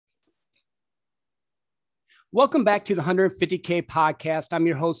Welcome back to the 150K podcast. I'm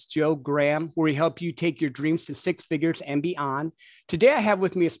your host, Joe Graham, where we help you take your dreams to six figures and beyond. Today, I have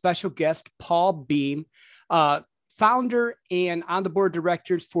with me a special guest, Paul Beam, founder and on the board of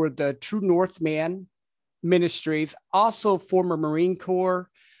directors for the True Northman Ministries, also former Marine Corps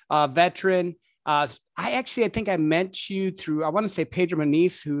veteran. I think I met you through, I want to say Pedro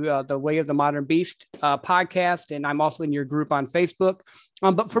Maniz, who the Way of the Modern Beast podcast, and I'm also in your group on Facebook.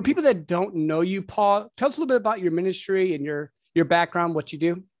 But for people that don't know you, Paul, tell us a little bit about your ministry and your background, what you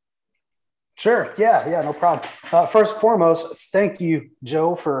do. Sure. Yeah, no problem. First and foremost, thank you,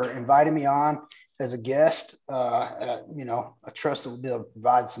 Joe, for inviting me on as a guest. I trust that we'll be able to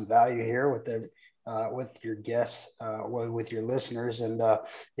provide some value here with your guests, with your listeners. And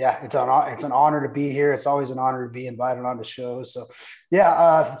it's an honor to be here. It's always an honor to be invited on the show. So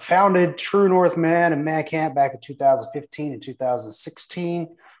founded True Northman and Man Camp back in 2015 and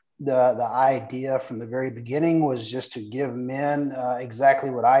 2016. The idea from the very beginning was just to give men exactly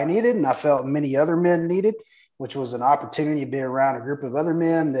what I needed, and I felt many other men needed, which was an opportunity to be around a group of other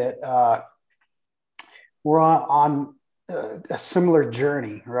men that were on a similar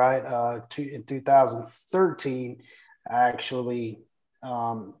journey, right? In 2013, I actually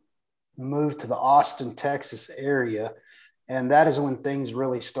moved to the Austin, Texas area. And that is when things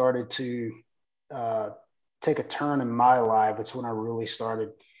really started to take a turn in my life. That's when I really started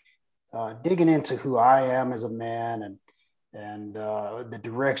digging into who I am as a man and the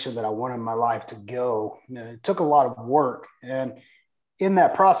direction that I wanted my life to go. It took a lot of work. And in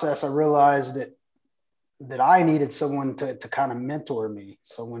that process, I realized that I needed someone to kind of mentor me,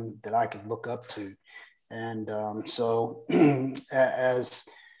 someone that I could look up to. And so as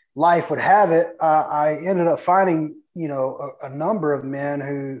life would have it, I ended up finding, a number of men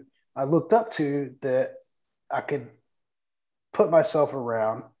who I looked up to that I could put myself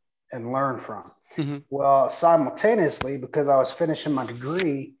around and learn from. Mm-hmm. Well, simultaneously, because I was finishing my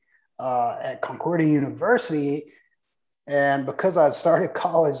degree at Concordia University, and because I started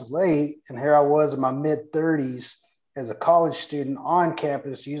college late, and here I was in my mid-30s as a college student on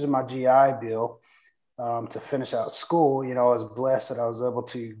campus using my GI Bill to finish out school, I was blessed that I was able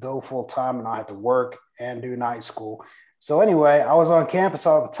to go full-time and I had to work and do night school. So anyway, I was on campus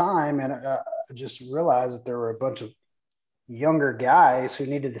all the time, and I just realized that there were a bunch of younger guys who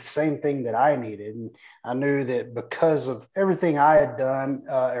needed the same thing that I needed. And I knew that because of everything I had done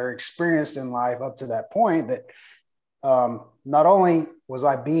or experienced in life up to that point, that not only was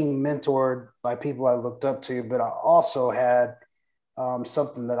I being mentored by people I looked up to, but I also had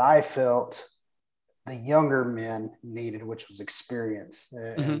something that I felt the younger men needed, which was experience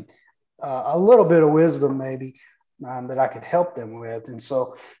and a little bit of wisdom maybe that I could help them with. And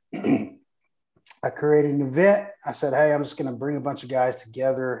so I created an event. I said, hey, I'm just going to bring a bunch of guys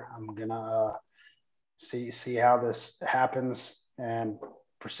together. I'm going to see how this happens. And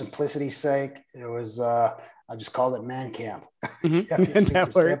for simplicity's sake, it was, I just called it Man Camp.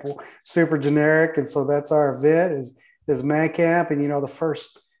 Super simple, super generic. And so that's our event is Man Camp. And, the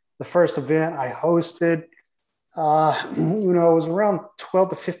first event I hosted, it was around 12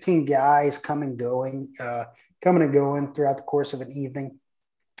 to 15 guys coming and going throughout the course of an evening.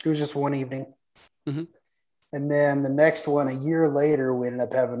 It was just one evening. Mm-hmm. And then the next one, a year later, we ended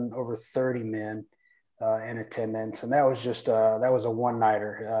up having over 30 men in attendance. And that was just, that was a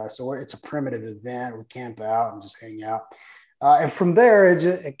one-nighter. So it's a primitive event. We camp out and just hang out. And from there,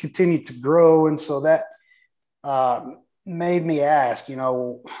 it continued to grow. And so that made me ask,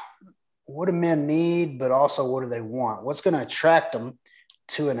 what do men need, but also what do they want? What's going to attract them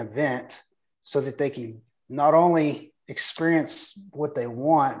to an event so that they can not only experience what they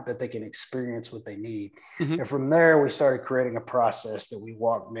want, but they can experience what they need. Mm-hmm. And from there, we started creating a process that we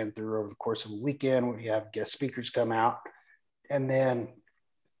walk men through over the course of a weekend. We have guest speakers come out, and then,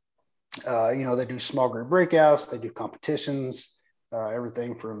 they do small group breakouts, they do competitions,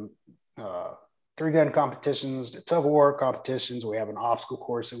 everything from three-gun competitions to tug-of-war competitions. We have an obstacle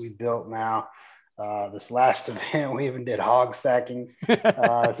course that we built now. This last event, we even did hog sacking.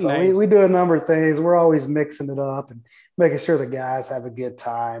 So nice. we do a number of things. We're always mixing it up and making sure the guys have a good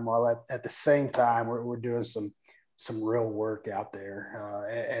time, while at the same time, we're doing some real work out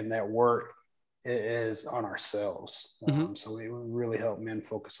there. And that work is on ourselves. Mm-hmm. So we really help men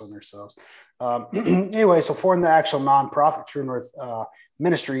focus on themselves. Anyway, so formed the actual nonprofit True North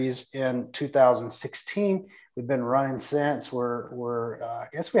Ministries in 2016. We've been running since. I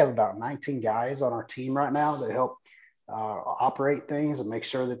guess we have about 19 guys on our team right now that help operate things and make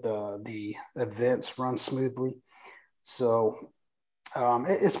sure that the events run smoothly. So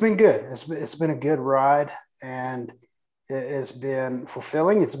it's been good. It's been a good ride, and It's been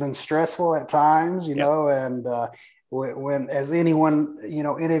fulfilling. It's been stressful at times, you Yep. know, and when, as anyone, you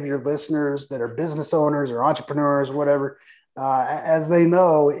know, any of your listeners that are business owners or entrepreneurs, whatever, as they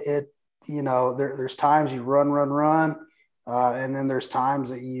know, you know, there's times you run, and then there's times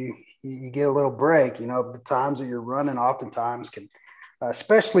that you get a little break. You know, the times that you're running oftentimes can,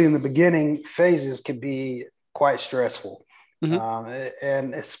 especially in the beginning phases, can be quite stressful. Mm-hmm.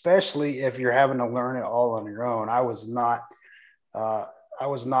 And especially if you're having to learn it all on your own. Uh, I was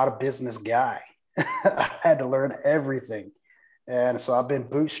not a business guy. I had to learn everything. And so I've been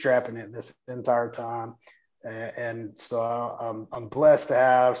bootstrapping it this entire time. And so I'm blessed to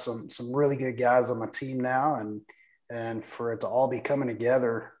have some really good guys on my team now, and for it to all be coming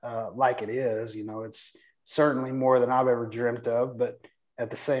together like it is. You know, it's certainly more than I've ever dreamt of, but at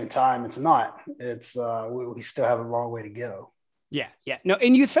the same time, it's not. It's we still have a long way to go. Yeah. Yeah. No,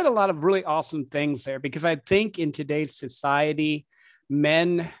 and you said a lot of really awesome things there, because I think in today's society,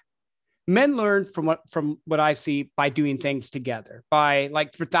 men learn from what I see by doing things together. By,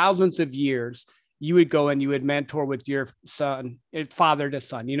 like, for thousands of years, you would go and you would mentor with your son, father to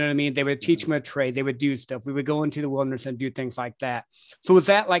son. You know what I mean? They would teach him a trade. They would do stuff. We would go into the wilderness and do things like that. So was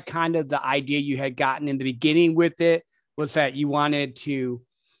that like kind of the idea you had gotten in the beginning with it? Was that you wanted to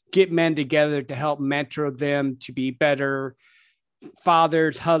get men together to help mentor them to be better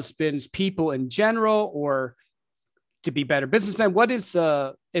fathers, husbands, people in general, or to be better businessmen? What is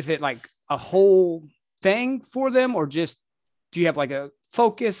it like a whole thing for them, or just do you have like a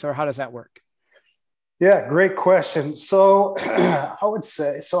focus, or how does that work? Yeah, great question. So I would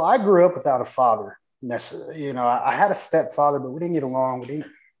say, so I grew up without a father. You know, I had a stepfather, but we didn't get along. He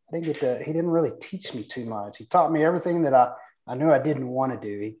didn't really teach me too much. He taught me everything that I knew I didn't want to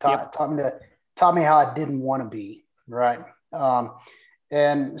do. He taught me how I didn't want to be. Right.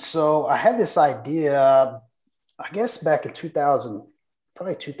 And so I had this idea, I guess back in 2000,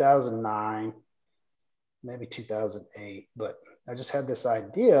 probably 2009, maybe 2008, but I just had this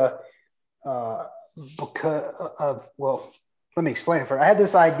idea because of, well, let me explain it first. I had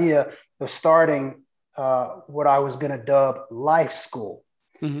this idea of starting what I was going to dub life school.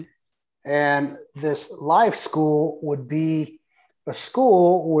 Mm-hmm. And this life school would be a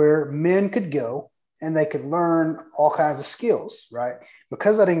school where men could go and they could learn all kinds of skills, right?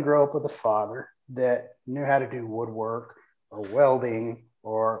 Because I didn't grow up with a father that knew how to do woodwork or welding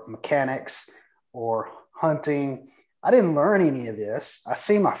or mechanics or hunting, I didn't learn any of this. I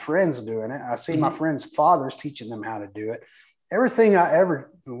see my friends doing it. I see my friends' fathers teaching them how to do it. Everything I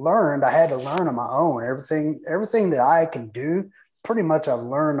ever learned, I had to learn on my own. Everything that I can do, pretty much I've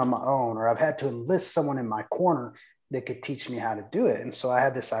learned on my own, or I've had to enlist someone in my corner that could teach me how to do it. And so I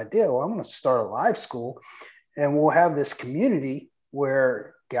had this idea, well, I'm going to start a live school, and we'll have this community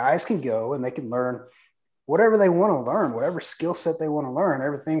where guys can go and they can learn whatever they want to learn, whatever skill set they want to learn,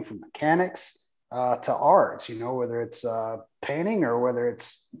 everything from mechanics to arts, you know, whether it's painting or whether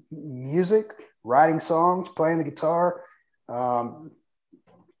it's music, writing songs, playing the guitar, you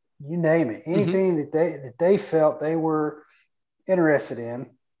name it, anything that they felt they were interested in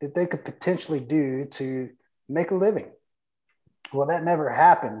that they could potentially do to make a living. Well, that never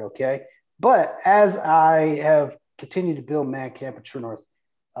happened. Okay. But as I have continued to build Man Camp at True North,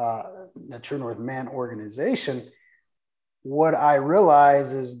 the True North Man organization, what I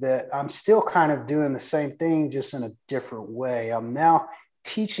realize is that I'm still kind of doing the same thing, just in a different way. I'm now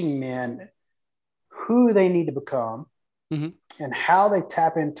teaching men who they need to become and how they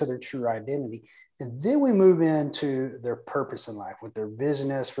tap into their true identity. And then we move into their purpose in life, what their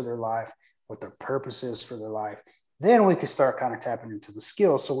vision is for their life, what their purpose is for their life. Then we can start kind of tapping into the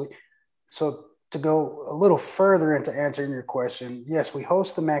skills. So to go a little further into answering your question, yes, we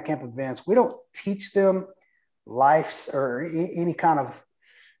host the Man Camp events. We don't teach them life or any kind of,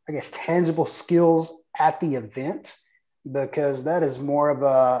 I guess, tangible skills at the event, because that is more of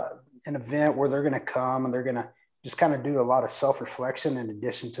an event where they're going to come and they're going to just kind of do a lot of self-reflection in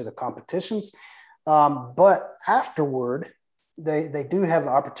addition to the competitions. But afterward, they do have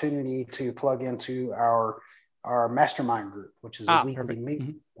the opportunity to plug into our mastermind group, which is a weekly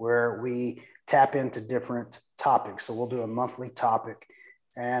meeting where we tap into different topics. So we'll do a monthly topic.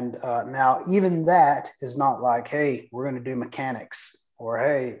 And now even that is not like, hey, we're going to do mechanics, or,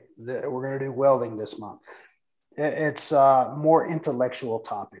 hey, we're going to do welding this month. It's more intellectual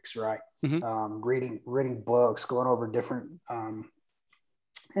topics, right? Reading books, going over different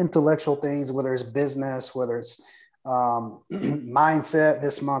intellectual things, whether it's business, whether it's mindset.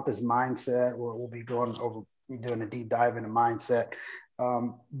 This month is mindset. We'll be going over, doing a deep dive into mindset.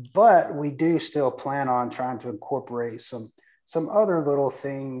 But we do still plan on trying to incorporate some other little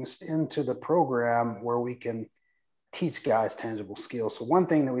things into the program where we can teach guys tangible skills. So one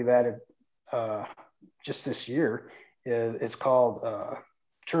thing that we've added just this year is called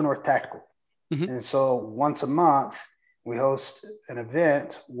True North Tactical. Mm-hmm. And so once a month, we host an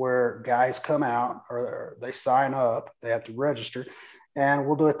event where guys come out or they sign up, they have to register, and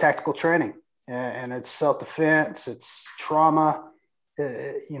we'll do a tactical training. And it's self-defense, it's trauma,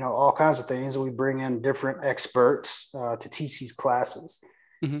 all kinds of things. We bring in different experts to teach these classes.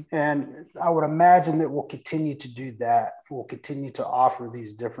 Mm-hmm. And I would imagine that we'll continue to do that. We'll continue to offer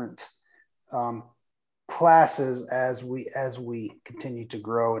these different classes as we continue to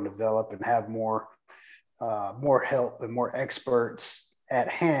grow and develop and have more help and more experts at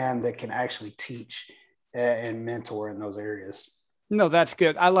hand that can actually teach and mentor in those areas. No, that's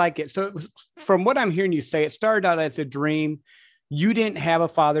good. I like it. So from what I'm hearing you say, it started out as a dream. You didn't have a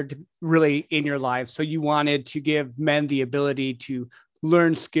father really in your life. So you wanted to give men the ability to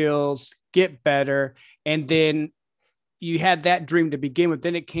learn skills, get better. And then you had that dream to begin with.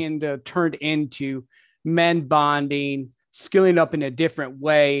 Then it kind of turned into men bonding, skilling up in a different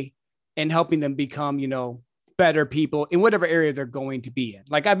way, and helping them become, better people in whatever area they're going to be in.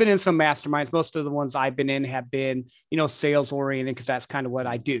 Like I've been in some masterminds. Most of the ones I've been in have been, sales oriented because that's kind of what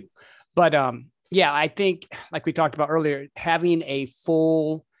I do. But I think like we talked about earlier, having a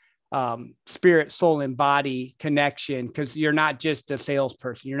full spirit, soul, and body connection, because you're not just a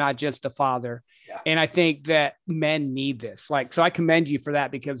salesperson, you're not just a father. Yeah. And I think that men need this. So I commend you for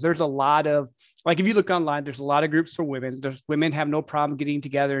that, because there's a lot of, if you look online, there's a lot of groups for women. There's women have no problem getting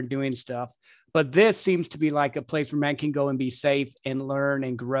together and doing stuff. But this seems to be like a place where men can go and be safe and learn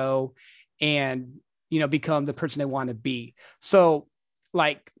and grow and, become the person they want to be. So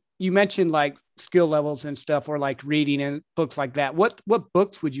you mentioned skill levels and stuff, or reading and books like that. What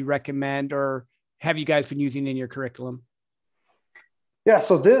books would you recommend, or have you guys been using in your curriculum? Yeah.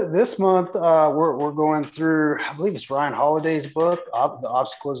 So this month we're going through, I believe it's Ryan Holiday's book, The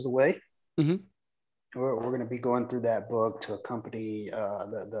Obstacle is the Way. Mm-hmm. We're going to be going through that book to accompany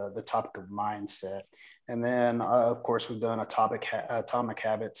the topic of mindset. And then, of course, we've done Atomic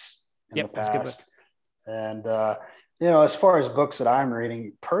Habits in the past. And, as far as books that I'm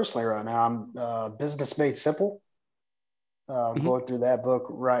reading personally right now, I'm Business Made Simple. Going through that book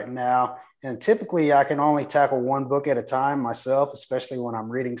right now. And typically I can only tackle one book at a time myself, especially when I'm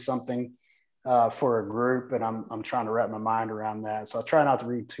reading something for a group and I'm trying to wrap my mind around that. So I try not to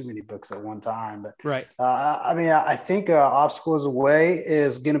read too many books at one time, but right. I think Obstacle is a Way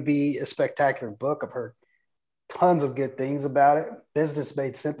is going to be a spectacular book. I've heard tons of good things about it. Business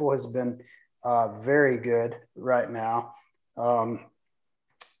Made Simple has been very good right now. Trying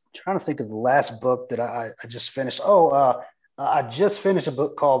to think of the last book that I just finished. I just finished a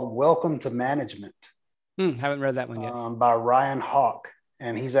book called Welcome to Management. Haven't read that one yet. By Ryan Hawk.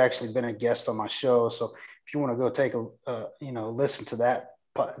 And he's actually been a guest on my show. So if you want to go take listen to that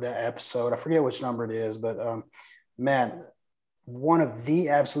episode, I forget which number it is, but man, one of the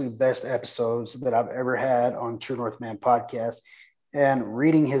absolute best episodes that I've ever had on True North Man podcast. And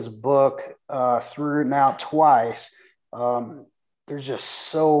reading his book through now twice, there's just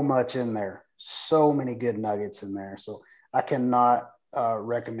so much in there, so many good nuggets in there. So I cannot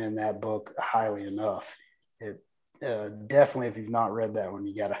recommend that book highly enough. Definitely, if you've not read that one,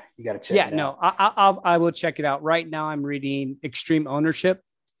 you gotta check it out. Yeah, no, I will check it out. Right now, I'm reading Extreme Ownership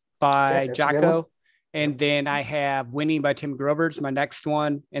by Jocko, and then I have Winning by Tim Grover's my next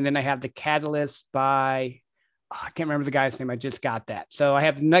one, and then I have The Catalyst by I can't remember the guy's name. I just got that, so I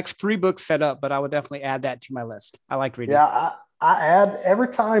have the next 3 books set up, but I would definitely add that to my list. I like reading. Yeah, I add every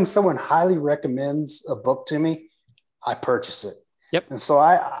time someone highly recommends a book to me, I purchase it. Yep. And so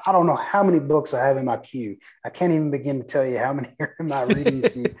I don't know how many books I have in my queue. I can't even begin to tell you how many are in my reading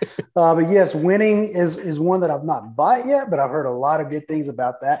queue. But yes, Winning is one that I've not bought yet, but I've heard a lot of good things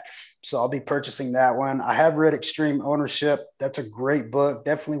about that. So I'll be purchasing that one. I have read Extreme Ownership. That's a great book.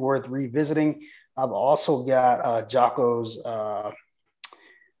 Definitely worth revisiting. I've also got Jocko's, I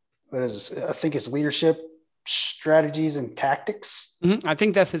think it's Leadership Strategies and Tactics. Mm-hmm. I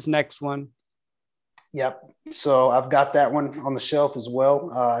think that's his next one. Yep. So I've got that one on the shelf as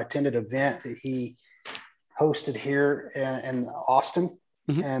well. I attended an event that he hosted here in Austin,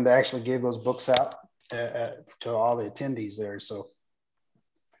 mm-hmm. and they actually gave those books out to all the attendees there. So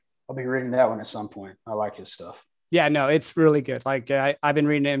I'll be reading that one at some point. I like his stuff. Yeah, no, it's really good. I've been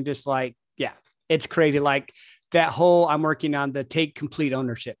reading him it's crazy. Like that whole, I'm working on the take complete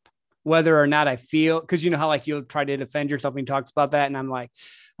ownership, whether or not I feel, because you know how you'll try to defend yourself and he talks about that. And I'm like,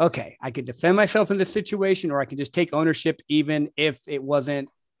 okay, I could defend myself in this situation, or I could just take ownership, even if it wasn't,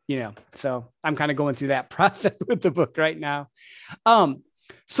 so I'm kind of going through that process with the book right now.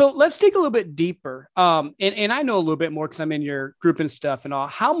 So let's dig a little bit deeper. And I know a little bit more because I'm in your group and stuff and all.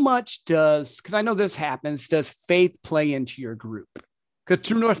 How much because I know this happens, does faith play into your group? Because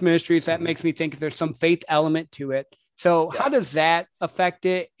True North Ministries, that makes me think there's some faith element to it. So how does that affect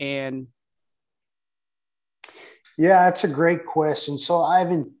it? And yeah, that's a great question. So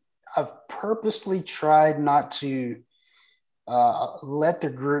I've purposely tried not to let the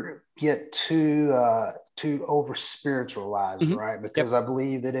group get too over spiritualized, right? Because I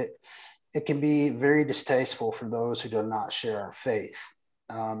believe that it can be very distasteful for those who do not share our faith.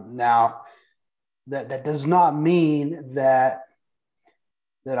 Now, that does not mean that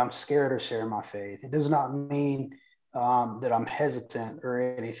I'm scared of sharing my faith. It does not mean that I'm hesitant or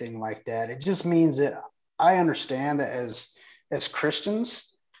anything like that. It just means that I understand that as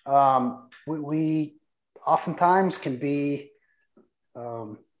Christians, we oftentimes can be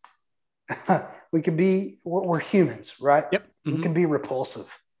we're humans, right? Yep. We can be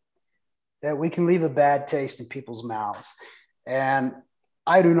repulsive, that we can leave a bad taste in people's mouths. And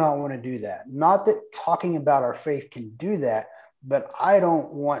I do not want to do that. Not that talking about our faith can do that, but I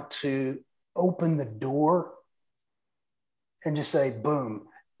don't want to open the door and just say, boom,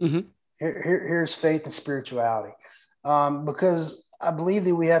 here's faith and spirituality. Because I believe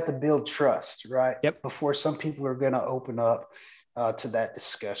that we have to build trust, right? Yep. Before some people are going to open up to that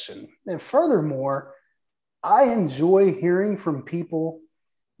discussion. And furthermore, I enjoy hearing from people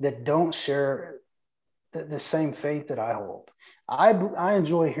that don't share the same faith that I hold. I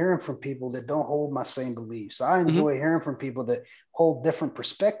enjoy hearing from people that don't hold my same beliefs. I enjoy hearing from people that hold different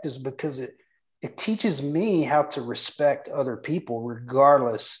perspectives because it teaches me how to respect other people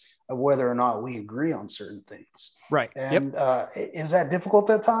regardless of whether or not we agree on certain things. Right. And is that difficult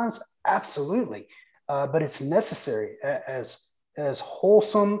at times? Absolutely. But it's necessary as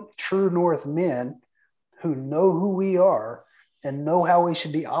wholesome, true North men who know who we are and know how we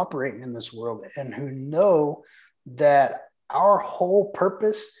should be operating in this world, and who know that our whole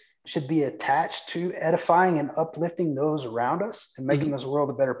purpose should be attached to edifying and uplifting those around us and making this world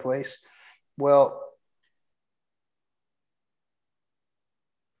a better place. Well,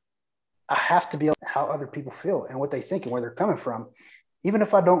 I have to be able to how other people feel and what they think and where they're coming from. Even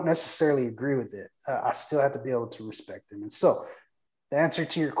if I don't necessarily agree with it, I still have to be able to respect them. And so the answer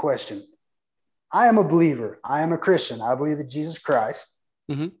to your question, I am a believer. I am a Christian. I believe that Jesus Christ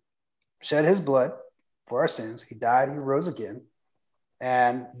shed his blood for our sins. He died, he rose again.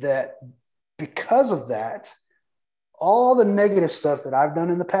 And that because of that, all the negative stuff that I've done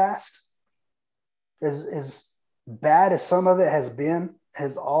in the past, as bad as some of it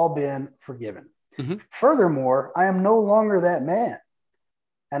has all been forgiven. Furthermore, I am no longer that man.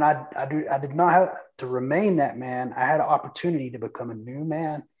 And I did not have to remain that man. I had an opportunity to become a new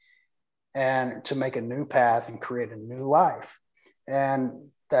man and to make a new path and create a new life. And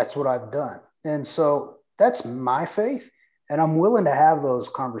that's what I've done. And so that's my faith. And I'm willing to have those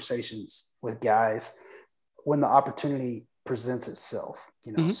conversations with guys when the opportunity presents itself,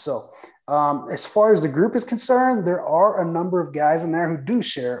 So as far as the group is concerned, there are a number of guys in there who do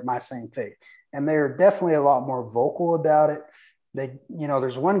share my same faith. And they're definitely a lot more vocal about it.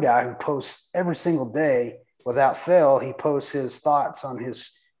 There's one guy who posts every single day without fail. He posts his thoughts on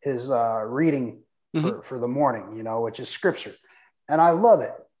his reading for the morning, which is scripture. And I love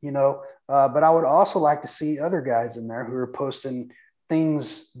it, but I would also like to see other guys in there who are posting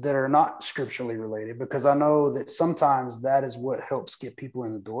things that are not scripturally related, because I know that sometimes that is what helps get people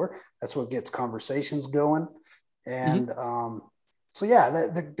in the door. That's what gets conversations going. And so, yeah,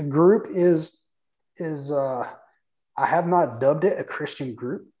 the group is I have not dubbed it a Christian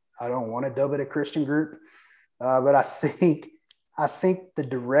group. I don't want to dub it a Christian group. But I think the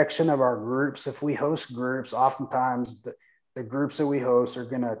direction of our groups, if we host groups, oftentimes the groups that we host are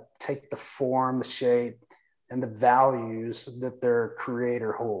going to take the form, the shape, and the values that their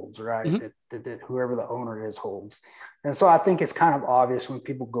creator holds, right? That whoever the owner is holds. And so I think it's kind of obvious when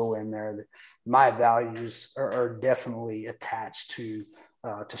people go in there that my values are definitely attached to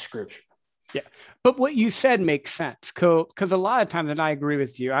scripture. Yeah. But what you said makes sense, because a lot of times, and I agree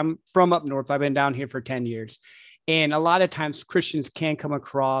with you, I'm from up north. I've been down here for 10 years. And a lot of times Christians can come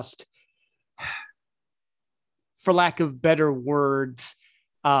across, for lack of better words,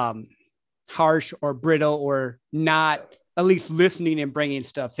 harsh or brittle, or not at least listening and bringing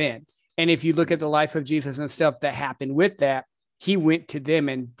stuff in. And if you look at the life of Jesus and stuff that happened with that, he went to them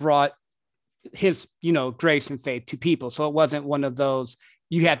and brought his, grace and faith to people. So it wasn't one of those,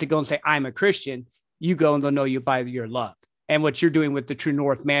 you had to go and say, I'm a Christian. You go and they'll know you by your love. And what you're doing with the True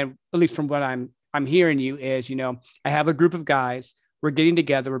North, man, at least from what I'm hearing you is, I have a group of guys. We're getting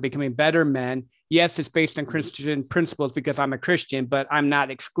together. We're becoming better men. Yes, it's based on Christian principles because I'm a Christian, but I'm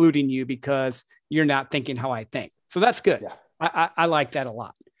not excluding you because you're not thinking how I think. So that's good. Yeah. I like that a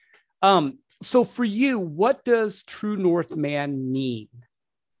lot. So for you, what does True North Man mean?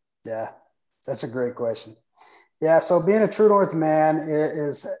 Yeah, that's a great question. Yeah, so being a True North man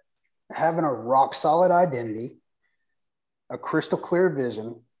is having a rock solid identity, a crystal clear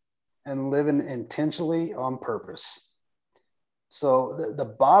vision, and living intentionally on purpose. So the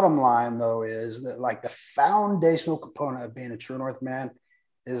bottom line, though, is that like the foundational component of being a True North man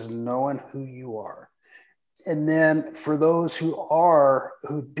is knowing who you are. And then for those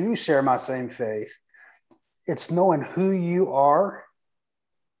who do share my same faith, it's knowing who you are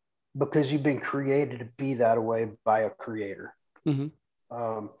because you've been created to be that way by a creator.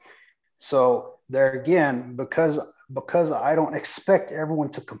 Mm-hmm. So there again, because I don't expect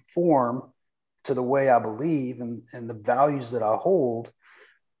everyone to conform to the way I believe and the values that I hold,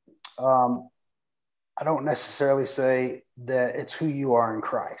 I don't necessarily say that it's who you are in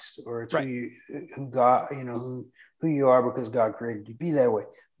Christ or it's right. who God, who you are because God created you to be that way.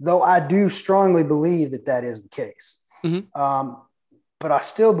 Though I do strongly believe that that is the case. Mm-hmm. But I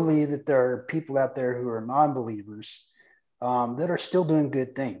still believe that there are people out there who are non-believers that are still doing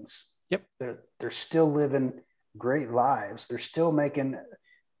good things. Yep. They're still living great lives. They're still making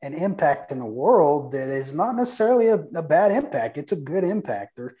an impact in the world that is not necessarily a bad impact. It's a good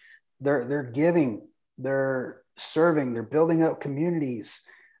impact. They're giving, they're serving, they're building up communities.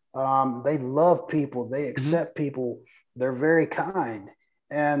 They love people. They accept mm-hmm. people. They're very kind.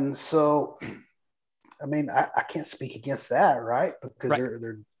 And so, I mean, I can't speak against that, right? Because right.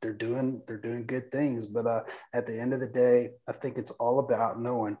 they're doing good things. But at the end of the day, I think it's all about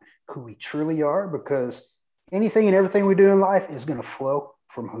knowing who we truly are, because anything and everything we do in life is going to flow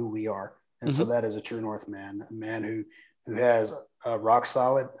from who we are. And mm-hmm. so that is a True North man, a man who has a rock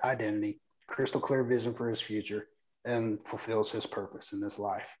solid identity, crystal clear vision for his future, and fulfills his purpose in this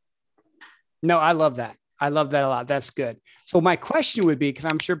life. No, I love that. I love that a lot. That's good. So my question would be, because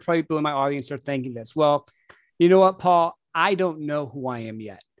I'm sure people in my audience are thinking this, well, you know what, Paul, I don't know who I am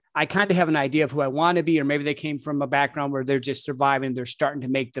yet. I kind of have an idea of who I want to be, or maybe they came from a background where they're just surviving. They're starting to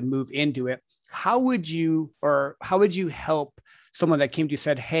make the move into it. How would you help someone that came to you and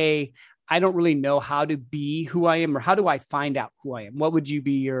said, hey, I don't really know how to be who I am, or how do I find out who I am? What would you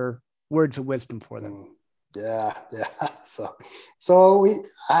be your words of wisdom for them? Yeah. So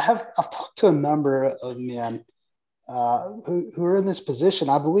I've talked to a number of men who are in this position.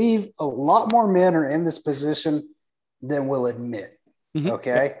 I believe a lot more men are in this position than will admit. Mm-hmm.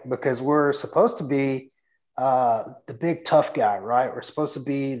 Okay, yep. Because we're supposed to be the big tough guy, right? We're supposed to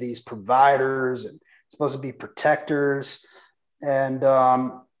be these providers and supposed to be protectors. And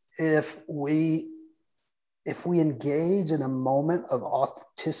if we engage in a moment of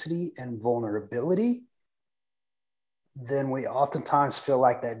authenticity and vulnerability, then we oftentimes feel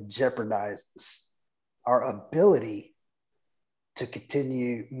like that jeopardizes our ability to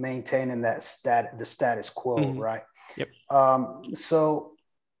continue maintaining the status quo, mm-hmm. right? Yep. So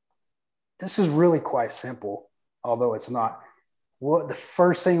this is really quite simple, although it's not. The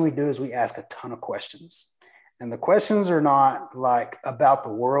first thing we do is we ask a ton of questions. And the questions are not like about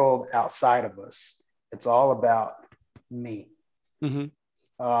the world outside of us. It's all about me. Mm-hmm.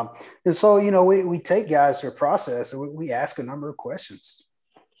 And so, we take guys through a process and we ask a number of questions.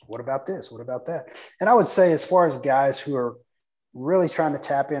 What about this? What about that? And I would say, as far as guys who are really trying to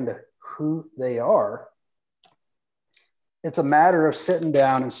tap into who they are, it's a matter of sitting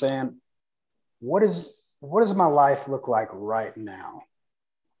down and saying, what does my life look like right now?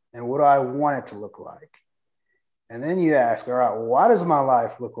 And what do I want it to look like? And then you ask, all right, why does my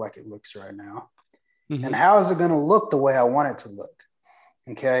life look like it looks right now? Mm-hmm. And how is it going to look the way I want it to look?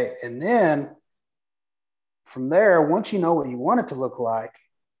 Okay. And then from there, once you know what you want it to look like,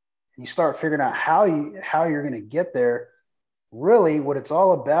 and you start figuring out how you're going to get there, really what it's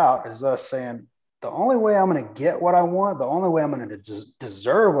all about is us saying, the only way I'm going to get what I want, the only way I'm going to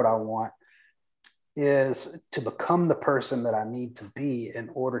deserve what I want is to become the person that I need to be in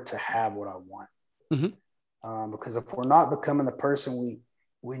order to have what I want. Mm-hmm. Because if we're not becoming the person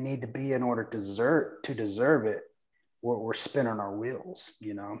we need to be in order to deserve it, we're spinning our wheels,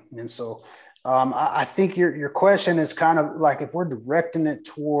 And so I think your question is kind of like, if we're directing it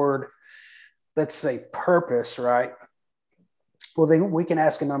toward, let's say, purpose, right? Well, then we can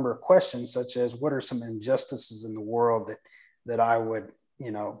ask a number of questions, such as, what are some injustices in the world that I would,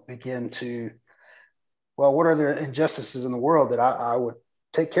 begin to, what are the injustices in the world that I would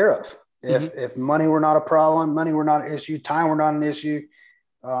take care of? If money were not a problem, money were not an issue, time were not an issue,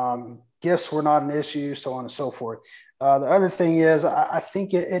 gifts were not an issue, so on and so forth. The other thing is, I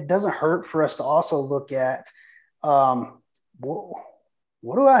think it doesn't hurt for us to also look at um,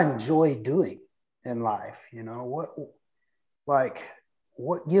 what do I enjoy doing in life? You know, like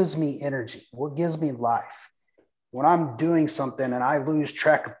what gives me energy? What gives me life? When I'm doing something and I lose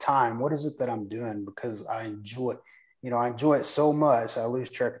track of time, what is it that I'm doing? Because I enjoy it so much, I lose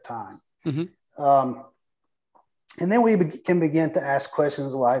track of time. Mm-hmm. And then we can begin to ask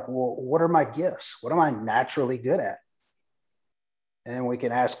questions like, well, what are my gifts? What am I naturally good at? And we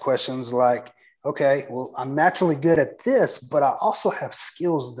can ask questions like, okay, well, I'm naturally good at this, but I also have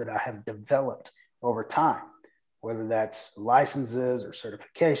skills that I have developed over time, whether that's licenses or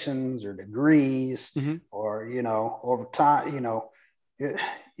certifications or degrees, Mm-hmm. or, over time,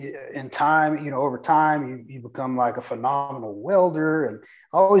 in time, over time, you become like a phenomenal welder. And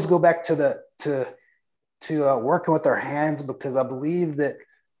I always go back to working with our hands, because I believe that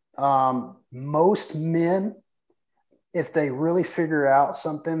most men, if they really figure out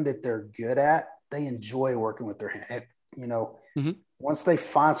something that they're good at, they enjoy working with their hands. Mm-hmm. Once they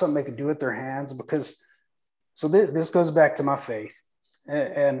find something they can do with their hands, because so this goes back to my faith.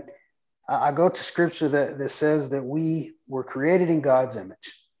 And I go to scripture that says that we were created in God's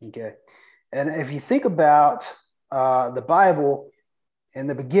image. Okay. And if you think about the Bible in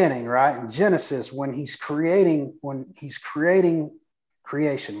the beginning, right, in Genesis, when he's creating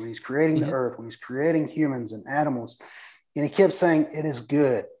creation, when he's creating the Mm-hmm. earth, when he's creating humans and animals, and he kept saying, it is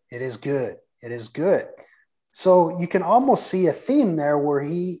good, it is good, it is good. So you can almost see a theme there where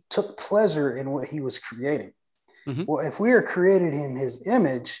he took pleasure in what he was creating. Mm-hmm. Well, if we are created in his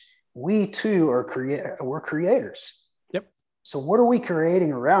image, we too we're creators. Yep. So what are we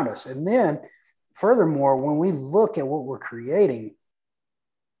creating around us? And then furthermore, when we look at what we're creating,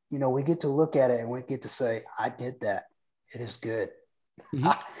 we get to look at it and we get to say, I did that. It is good.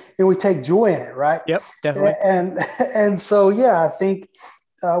 Mm-hmm. And we take joy in it, right? Yep, definitely. And so, yeah, I think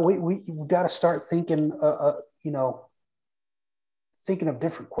we got to start thinking, thinking of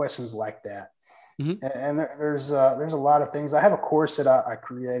different questions like that. Mm-hmm. And there's a lot of things. I have a course that I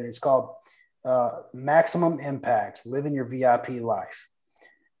created. It's called Maximum Impact: Living Your VIP Life.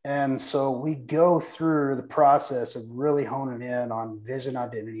 And so we go through the process of really honing in on vision,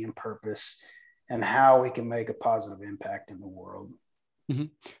 identity, and purpose, and how we can make a positive impact in the world. Mm-hmm.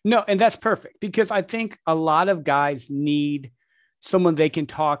 No, and that's perfect, because I think a lot of guys need someone they can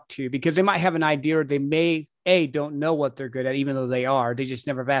talk to, because they might have an idea, or they may don't know what they're good at, even though they are. They just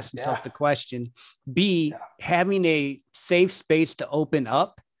never have asked themselves the question. B, having a safe space to open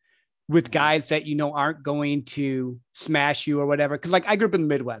up with guys that aren't going to smash you or whatever. Because like I grew up in the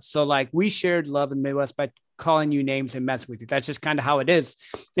Midwest, so like we shared love in the Midwest by calling you names and messing with you. That's just kind of how it is,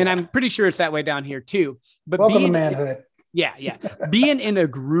 and I'm pretty sure it's that way down here too. But welcome to manhood. Yeah. Being in a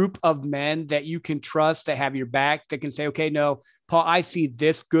group of men that you can trust, that have your back, that can say, okay, no, Paul, I see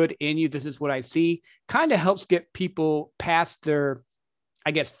this good in you. This is what I see, kind of helps get people past their,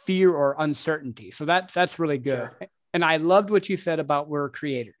 I guess, fear or uncertainty. So that's really good. Sure. And I loved what you said about we're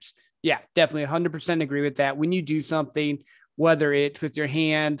creators. Yeah, definitely 100% agree with that. When you do something, whether it's with your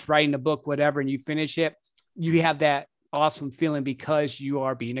hands, writing a book, whatever, and you finish it, you have that awesome feeling because you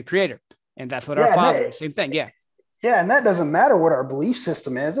are being a creator. And that's what our Father is. Same thing. Yeah. Yeah, and that doesn't matter what our belief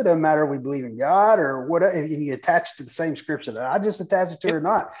system is. It doesn't matter if we believe in God or what, if you attach it to the same scripture that I just attach it to or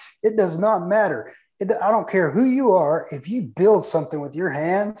not. It does not matter. I don't care who you are. If you build something with your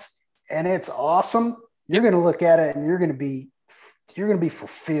hands and it's awesome, you're going to look at it and you're going to be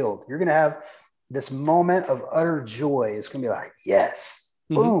fulfilled. You're going to have this moment of utter joy. It's going to be like, yes,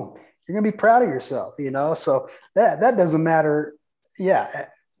 boom. You're going to be proud of yourself, So that doesn't matter. Yeah.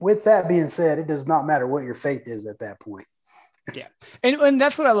 With that being said, it does not matter what your faith is at that point. Yeah. And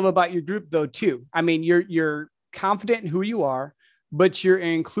that's what I love about your group though, too. I mean, you're confident in who you are, but you're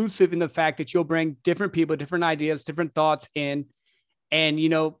inclusive in the fact that you'll bring different people, different ideas, different thoughts in, and,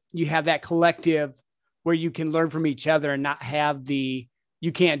 you have that collective where you can learn from each other and not have you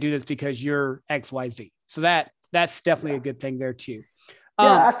can't do this because you're XYZ. So that's definitely a good thing there too.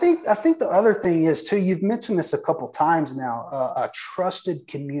 Yeah, I think the other thing is too, you've mentioned this a couple of times now, a trusted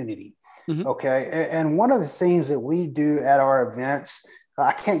community. Mm-hmm. Okay. And one of the things that we do at our events,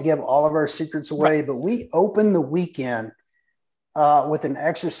 I can't give all of our secrets away, right, but we open the weekend with an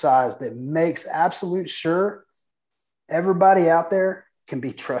exercise that makes absolute sure everybody out there can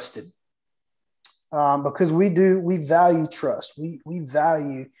be trusted. Because we value trust. We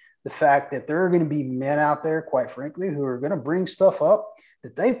value the fact that there are going to be men out there, quite frankly, who are going to bring stuff up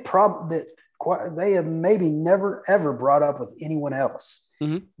that they have maybe never ever brought up with anyone else.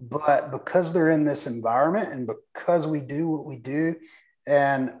 Mm-hmm. But because they're in this environment and because we do what we do,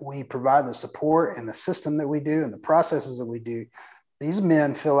 and we provide the support and the system that we do and the processes that we do, these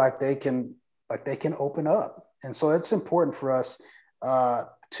men feel like they can open up. And so it's important for us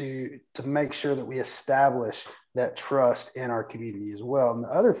to make sure that we establish that trust in our community as well. And the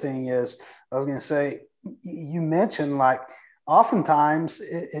other thing is, I was going to say, you mentioned like oftentimes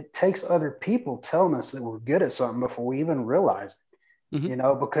it takes other people telling us that we're good at something before we even realize it.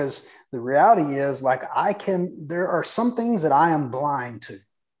 Mm-hmm. Because the reality is like there are some things that I am blind to.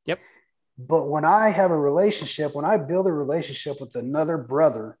 Yep. But when I build a relationship with another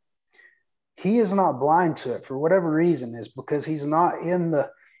brother, he is not blind to it for whatever reason, is because he's not in the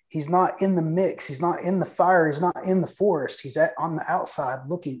mix. He's not in the fire. He's not in the forest. He's on the outside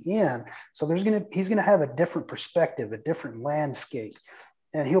looking in. So he's going to have a different perspective, a different landscape,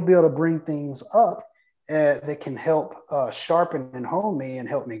 and he'll be able to bring things up that can help sharpen and hone me and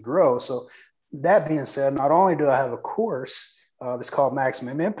help me grow. So that being said, not only do I have a course that's called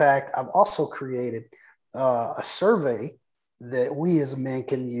Maximum Impact, I've also created a survey that we as men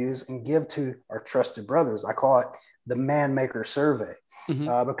can use and give to our trusted brothers. I call it the Man Maker Survey,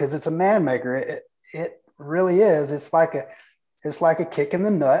 because it's a man maker. It really is. It's like a kick in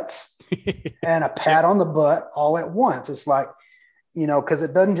the nuts and a pat on the butt all at once. It's like, because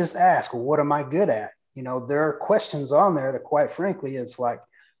it doesn't just ask, well, what am I good at? There are questions on there that, quite frankly, it's like,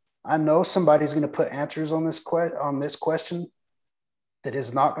 I know somebody's going to put answers on this question that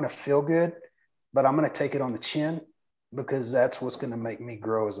is not going to feel good, but I'm going to take it on the chin, because that's what's going to make me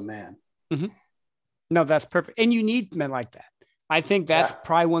grow as a man. Mm-hmm. No, that's perfect. And you need men like that. I think that's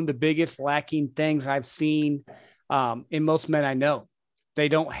probably one of the biggest lacking things I've seen in most men I know. They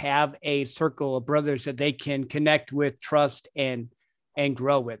don't have a circle of brothers that they can connect with, trust, and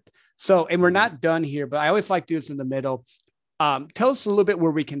grow with. So, and we're not done here, but I always like to do this in the middle. Tell us a little bit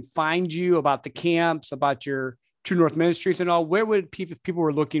where we can find you, about the camps, about your True North Ministries and all. Where would if people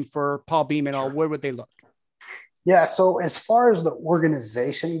were looking for Paul Beam and all, where would they look? Yeah. So as far as the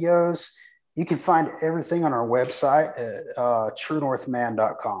organization goes, you can find everything on our website at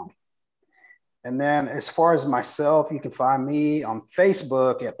truenorthman.com. And then as far as myself, you can find me on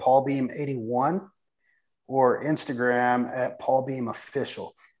Facebook at paulbeam81 or Instagram at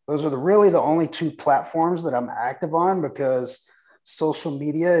paulbeamofficial. Those are really the only two platforms that I'm active on, because social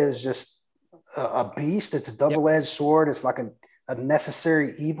media is just a beast. It's a double-edged sword. It's like a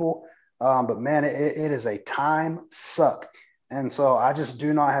necessary evil. But man, it is a time suck. And so I just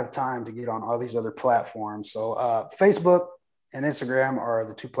do not have time to get on all these other platforms. So Facebook and Instagram are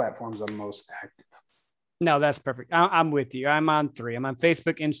the two platforms I'm most active. No, that's perfect. I'm with you. I'm on 3. I'm on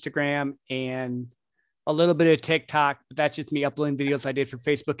Facebook, Instagram, and a little bit of TikTok, but that's just me uploading videos I did for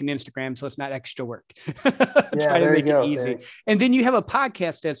Facebook and Instagram. So it's not extra work. Yeah, there you go. It easy. And then you have a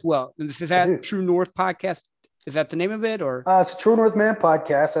podcast as well. Is that True North Podcast? Is that the name of it, or? It's True North Man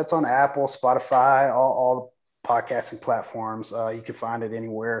Podcast. That's on Apple, Spotify, all podcasting platforms. You can find it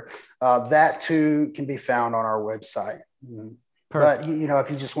anywhere. That too can be found on our website. Perfect. But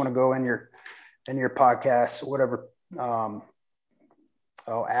if you just want to go in your podcast, whatever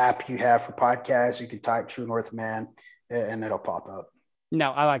app you have for podcasts, you can type True North Man and it'll pop up.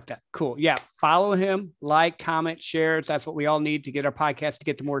 No, I like that. Cool. Yeah. Follow him, like, comment, share. That's what we all need to get our podcast to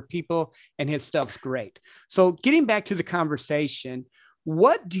get to more people, and his stuff's great. So getting back to the conversation,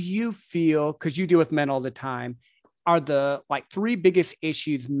 what do you feel, because you deal with men all the time, are the 3 biggest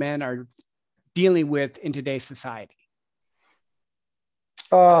issues men are dealing with in today's society?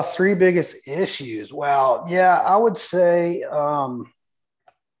 3 biggest issues. Well, yeah, I would say,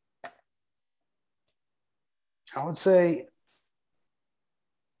 I would say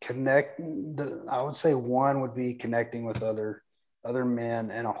one would be connecting with other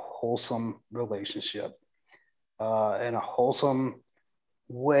men in a wholesome relationship, in a wholesome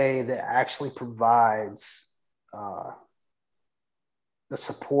way that actually provides the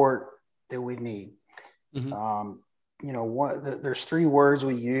support that we need. Mm-hmm. There's 3 words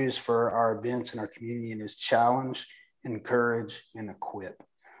we use for our events in our community, and is challenge, encourage, and equip.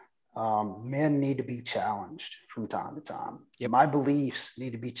 Men need to be challenged from time to time. Yep. My beliefs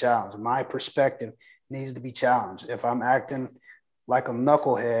need to be challenged. My perspective needs to be challenged. If I'm acting like a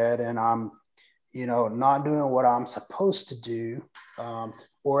knucklehead and I'm, not doing what I'm supposed to do,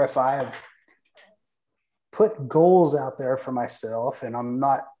 or if I have put goals out there for myself and I'm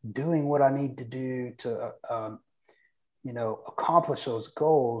not doing what I need to do to, accomplish those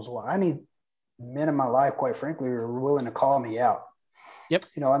goals, well, I need men in my life, quite frankly, who are willing to call me out. Yep.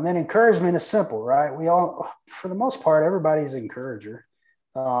 And then encouragement is simple, right? We all, for the most part, everybody's an encourager.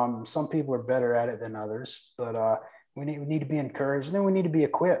 Some people are better at it than others, but we need to be encouraged, and then we need to be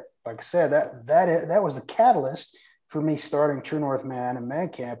equipped. Like I said, that was the catalyst for me starting True North Man and Man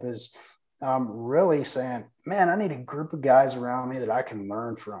Camp is really saying, man, I need a group of guys around me that I can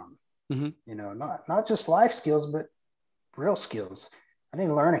learn from. Mm-hmm. You know, not just life skills, but real skills. I need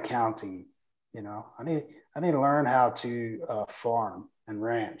to learn accounting. You know, I need to learn how to farm and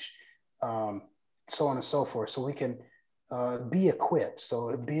ranch, so on and so forth, so we can be equipped.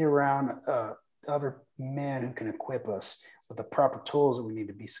 So be around other men who can equip us with the proper tools that we need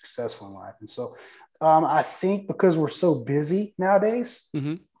to be successful in life. And so I think because we're so busy nowadays,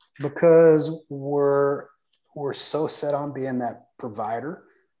 Mm-hmm. because we're so set on being that provider,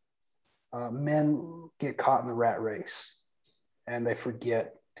 men get caught in the rat race and they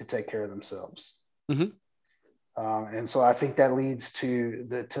forget to take care of themselves. Mm-hmm. And so I think that leads to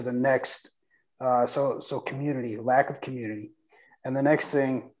the next. So community, lack of community, and the next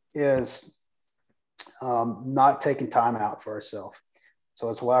thing is not taking time out for ourselves. So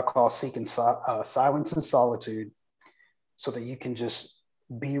it's what I call seeking silence and solitude, so that you can just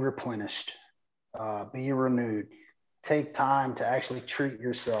be replenished, be renewed. Take time to actually treat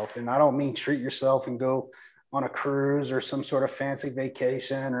yourself, and I don't mean treat yourself and go on a cruise or some sort of fancy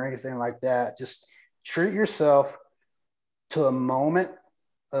vacation or anything like that. Just treat yourself to a moment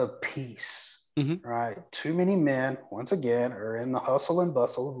of peace. Mm-hmm. Right. Too many men, once again, are in the hustle and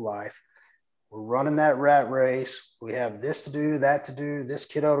bustle of life. We're running that rat race. We have this to do, that to do, this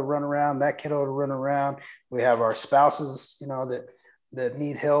kiddo to run around, that kiddo to run around. We have our spouses, you know, that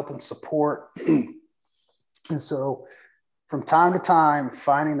need help and support. And so from time to time,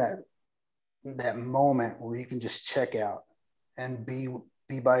 finding that moment where you can just check out and be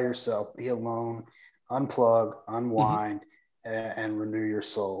by yourself, be alone, unplug, unwind, and renew your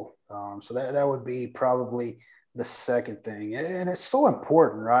soul. So that would be probably the second thing. And it's so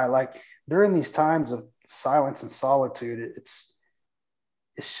important, right? Like during these times of silence and solitude, it's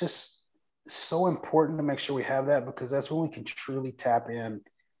just so important to make sure we have that, because that's when we can truly tap in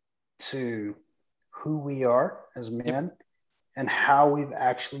to who we are as men and how we've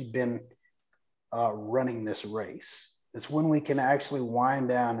actually been running this race. It's when we can actually wind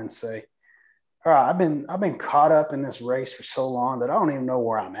down and say, all right, I've been caught up in this race for so long that I don't even know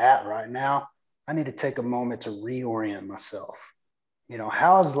where I'm at right now. I need to take a moment to reorient myself. You know,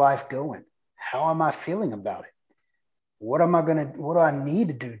 how is life going? How am I feeling about it? What do I need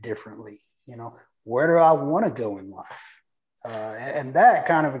to do differently? You know, where do I want to go in life? And that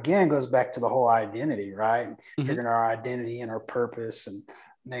kind of, again, goes back to the whole identity, right? Mm-hmm. Figuring our identity and our purpose, and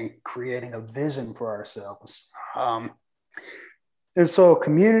then creating a vision for ourselves. And so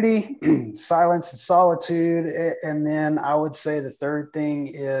community, silence and solitude. And then I would say the third thing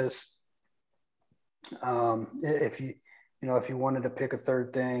is, if you wanted to pick a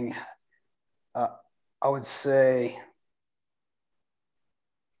third thing, I would say,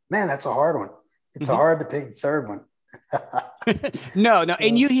 man, that's a hard one. It's hard to pick the third one. No.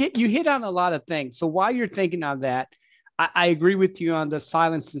 And you hit on a lot of things. So while you're thinking of that, I agree with you on the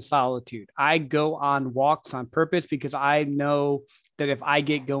silence and solitude. I go on walks on purpose because I know that if I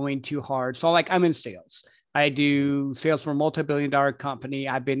get going too hard, so like I'm in sales. I do sales for a multi-billion-dollar company.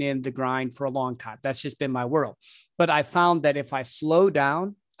 I've been in the grind for a long time. That's just been my world. But I found that if I slow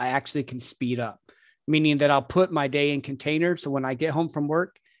down, I actually can speed up, meaning that I'll put my day in containers. So when I get home from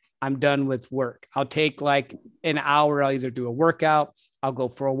work, I'm done with work. I'll take like an hour. I'll either do a workout, I'll go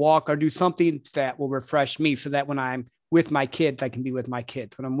for a walk, or do something that will refresh me, so that when I'm with my kids, I can be with my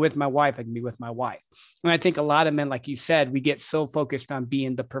kids. When I'm with my wife, I can be with my wife. And I think a lot of men, like you said, we get so focused on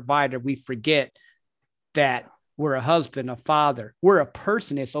being the provider, we forget that we're a husband, a father, we're a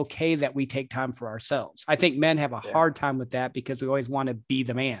person. It's okay that we take time for ourselves. I think men have a hard time with that because we always want to be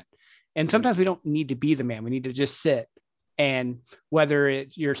the man. And sometimes we don't need to be the man. We need to just sit. And whether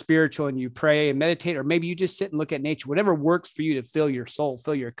it's you're spiritual and you pray and meditate, or maybe you just sit and look at nature, whatever works for you to fill your soul,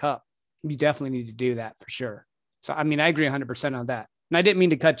 fill your cup, you definitely need to do that for sure. So, I mean, I agree 100% on that. And I didn't mean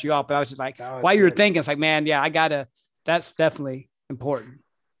to cut you off, but I was just like, while you were thinking, it's like, man, yeah, that's definitely important.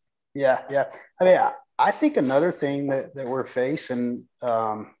 Yeah. Yeah. I mean, I think another thing that we're facing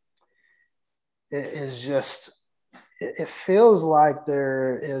is just, it feels like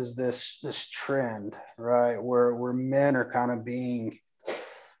there is this trend, right? Where men are kind of being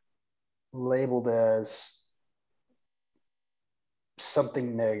labeled as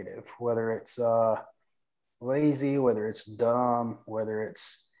something negative, whether it's lazy, whether it's dumb, whether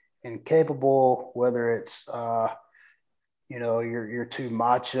it's incapable, whether it's you're too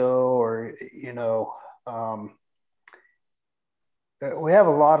macho, or we have a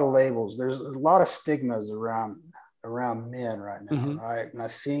lot of labels. There's a lot of stigmas around men right now, right? And I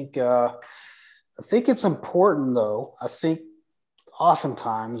think it's important, though. I think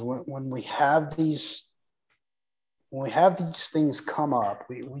oftentimes when we have these when we have these things come up,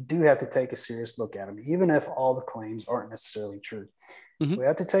 we do have to take a serious look at them, even if all the claims aren't necessarily true. Mm-hmm. We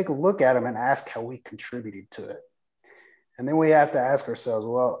have to take a look at them and ask how we contributed to it. And then we have to ask ourselves,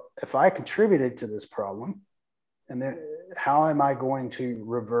 well, if I contributed to this problem, and then how am I going to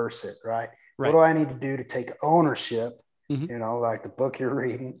reverse it, right? What do I need to do to take ownership? Mm-hmm. You know, like the book you're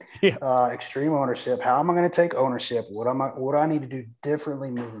reading, yeah. Extreme Ownership. How am I going to take ownership? What do I need to do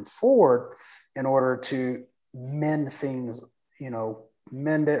differently moving forward in order to mend things, you know,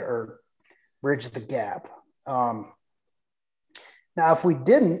 mend it or bridge the gap? Now, if we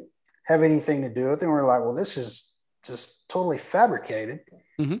didn't have anything to do with it, and we're like, well, this is just totally fabricated.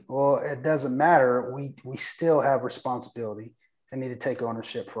 Mm-hmm. Well, it doesn't matter. We still have responsibility and need to take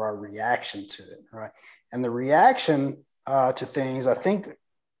ownership for our reaction to it, right? And the reaction to things, I think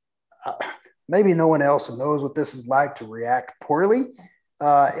maybe no one else knows what this is like to react poorly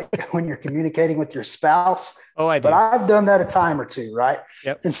when you're communicating with your spouse. Oh, I do. But I've done that a time or two, right?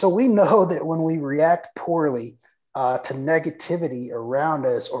 Yep. And so we know that when we react poorly to negativity around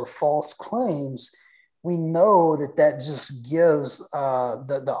us or false claims, we know that just gives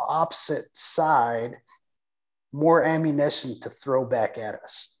the opposite side more ammunition to throw back at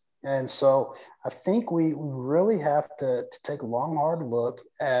us. And so I think we really have to take a long, hard look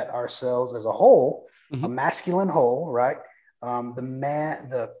at ourselves as a whole, mm-hmm. a masculine whole, right?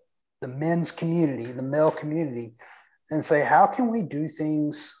 The men's community, the male community, and say, how can we do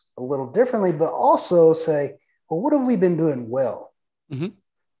things a little differently, but also say, well, what have we been doing well? Mm-hmm.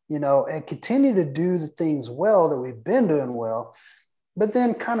 You know, and continue to do the things well that we've been doing well, but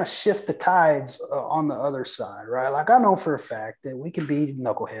then kind of shift the tides on the other side, right? Like I know for a fact that we can be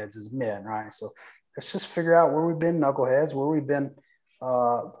knuckleheads as men, right? So let's just figure out where we've been knuckleheads, where we've been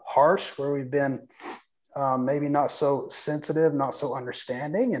harsh, where we've been maybe not so sensitive, not so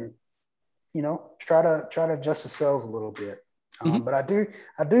understanding, and you know, try to adjust ourselves a little bit. Mm-hmm. But I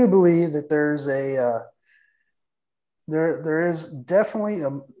do believe that there's there is definitely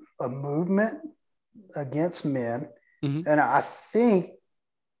a movement against men. Mm-hmm. And I think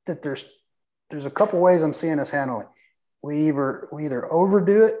that there's a couple ways I'm seeing us handle it. We either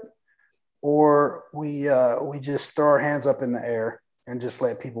overdo it or we just throw our hands up in the air and just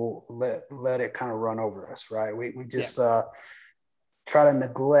let people let it kind of run over us, right? We just try to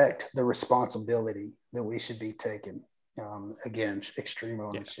neglect the responsibility that we should be taking. Again, extreme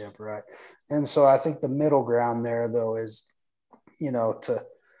ownership, right? And so I think the middle ground there, though, is, you know, to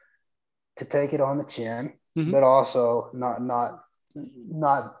take it on the chin, mm-hmm. but also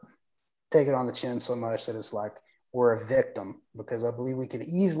not take it on the chin so much that it's like we're a victim, because I believe we can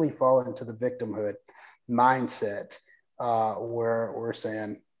easily fall into the victimhood mindset where we're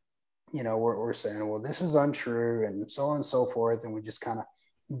saying, you know, we're saying, well, this is untrue and so on and so forth. And we just kind of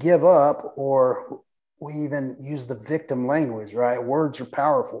give up, or we even use the victim language, right? Words are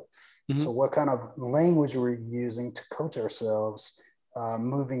powerful. Mm-hmm. So what kind of language are we using to coach ourselves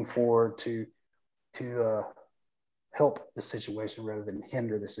moving forward to help the situation rather than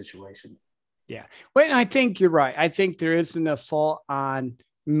hinder the situation? Yeah. Well, I think you're right. I think there is an assault on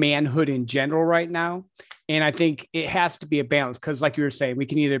manhood in general right now. And I think it has to be a balance, because like you were saying, we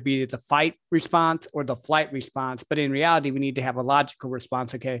can either be the fight response or the flight response. But in reality, we need to have a logical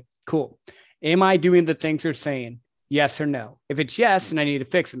response. Okay, cool. Am I doing the things they're saying? Yes or no? If it's yes, then I need to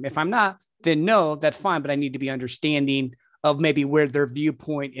fix them. If I'm not, then no, that's fine. But I need to be understanding of maybe where their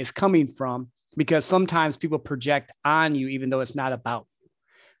viewpoint is coming from, because sometimes people project on you, even though it's not about you.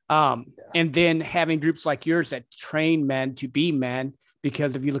 And then having groups like yours that train men to be men,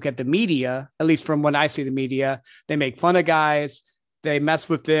 because if you look at the media, at least from when I see the media, they make fun of guys, they mess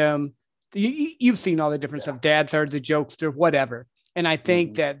with them. You've seen all the difference of dads are the jokester, whatever. And I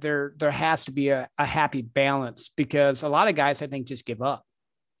think that there has to be a happy balance, because a lot of guys, I think, just give up,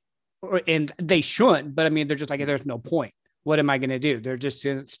 and they shouldn't. But I mean, they're just like, there's no point. What am I going to do? They're just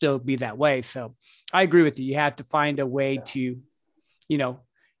going to still be that way. So I agree with you. You have to find a way to, you know,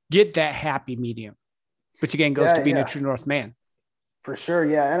 get that happy medium, which again goes to being a true North man. For sure.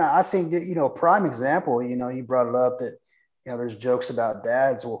 Yeah. And I think that, you know, prime example, you know, you brought it up that, you know, there's jokes about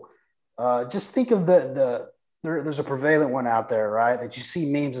dads. Well, just think of there's a prevalent one out there, right? That you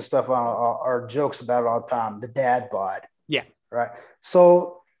see memes and stuff on are jokes about it all the time. The dad bod. Yeah. Right.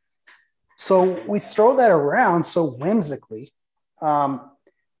 So we throw that around so whimsically,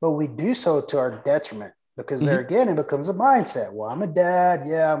 but we do so to our detriment, because there again, it becomes a mindset. Well, I'm a dad.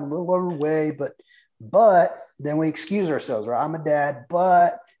 Yeah, I'm a little overweight, but then we excuse ourselves, right? I'm a dad,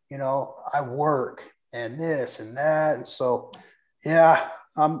 but you know, I work and this and that. And so, yeah,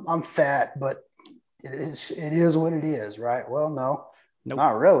 I'm fat, but it is what it is, right? Well, no,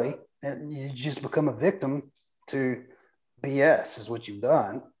 not really. And you just become a victim to BS is what you've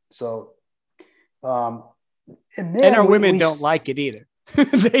done. So, and then our women don't like it either.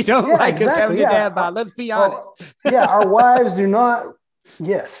 They don't like us having to dad about. Let's be honest. Our wives do not.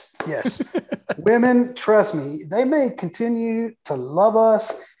 Yes. Women, trust me, they may continue to love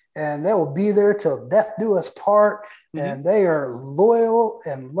us and they will be there till death do us part. And they are loyal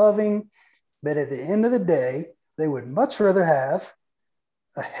and loving. But at the end of the day, they would much rather have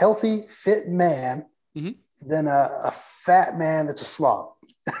a healthy, fit man than a fat man that's a slob.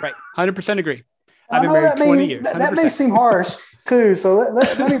 Right. 100% agree. I've been married 20 years. 100%. That may seem harsh too. So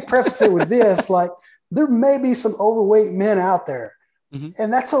let me preface it with this. Like, there may be some overweight men out there,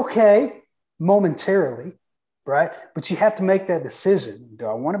 and that's okay momentarily, right? But you have to make that decision. Do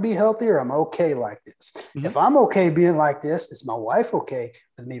I want to be healthy, or I'm okay like this? If I'm okay being like this, is my wife okay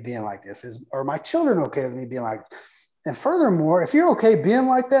with me being like this? Are my children okay with me being like this? And furthermore, if you're okay being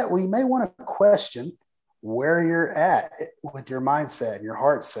like that, well, you may want to question where you're at with your mindset and your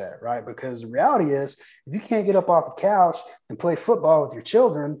heart set, right? Because the reality is, if you can't get up off the couch and play football with your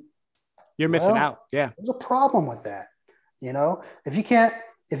children, you're missing out. Yeah. There's a problem with that. If you can't,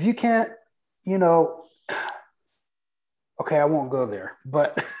 okay, I won't go there,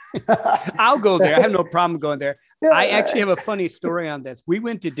 but I'll go there. I have no problem going there. Yeah. I actually have a funny story on this. We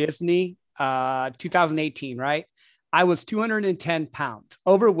went to Disney, 2018, right? I was 210 pounds,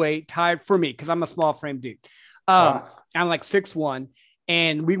 overweight, tired for me, because I'm a small frame dude. I'm like 6'1",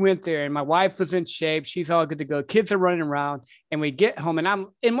 and we went there, and my wife was in shape. She's all good to go. Kids are running around, and we get home,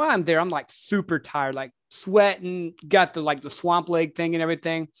 and while I'm there, I'm like super tired, like sweating, got the swamp leg thing and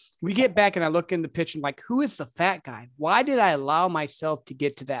everything. We get back, and I look in the picture, and like, who is the fat guy? Why did I allow myself to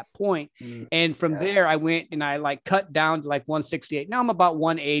get to that point? And from there, I went and I cut down to 168. Now I'm about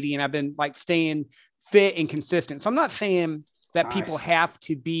 180, and I've been staying fit and consistent. So I'm not saying that people have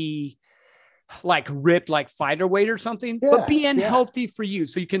to be ripped like fighter weight or something, but being healthy for you.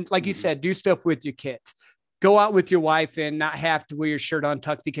 So you can, like you said, do stuff with your kids, go out with your wife and not have to wear your shirt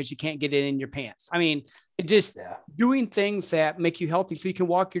untucked because you can't get it in your pants. I mean, doing things that make you healthy so you can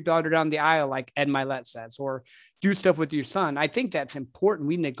walk your daughter down the aisle, like Ed Milet says, or do stuff with your son. I think that's important.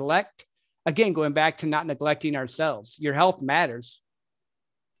 We neglect, again, going back to not neglecting ourselves. Your health matters.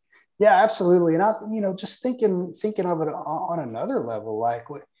 Yeah, absolutely. And I, just thinking of it on another level, like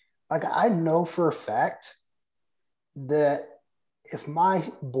I know for a fact that if my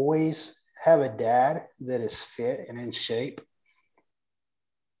boys have a dad that is fit and in shape,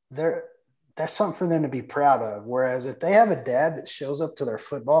 that's something for them to be proud of. Whereas if they have a dad that shows up to their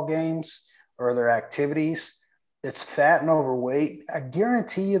football games or their activities that's fat and overweight, I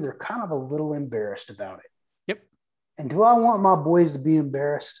guarantee you they're kind of a little embarrassed about it. Yep. And do I want my boys to be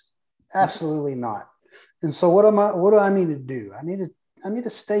embarrassed? Absolutely not. And so what do I need to do? I need to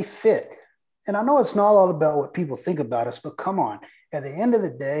stay fit. And I know it's not all about what people think about us, but come on, at the end of the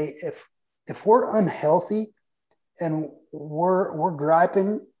day, if we're unhealthy and we're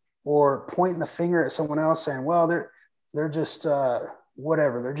griping or pointing the finger at someone else saying, well, they're just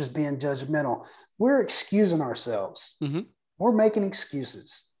whatever, they're just being judgmental, we're excusing ourselves. We're making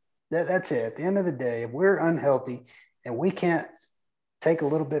excuses. That's it. At the end of the day, if we're unhealthy and we can't take a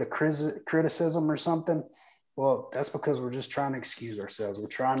little bit of criticism or something, well, that's because we're just trying to excuse ourselves. We're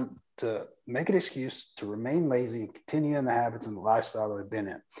trying to make an excuse to remain lazy and continue in the habits and the lifestyle that we've been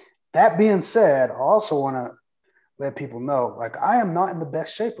in. That being said, I also want to let people know, I am not in the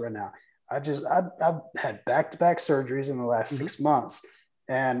best shape right now. I've had back-to-back surgeries in the last 6 months,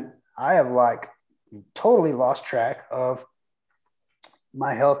 and I have totally lost track of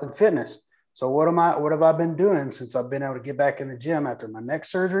my health and fitness. So what have I been doing since I've been able to get back in the gym after my neck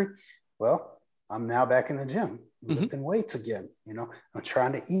surgery? Well, I'm now back in the gym, lifting weights again. I'm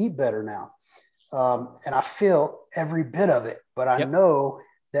trying to eat better now. And I feel every bit of it, but I know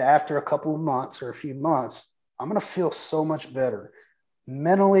that after a couple of months or a few months, I'm going to feel so much better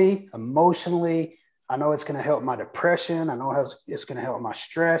mentally, emotionally. I know it's going to help my depression. I know it's going to help my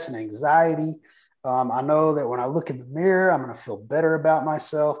stress and anxiety. I know that when I look in the mirror, I'm going to feel better about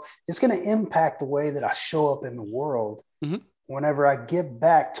myself. It's going to impact the way that I show up in the world whenever I get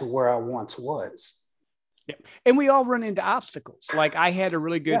back to where I once was. Yeah. And we all run into obstacles. I had a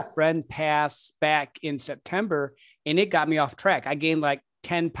really good friend pass back in September, and it got me off track. I gained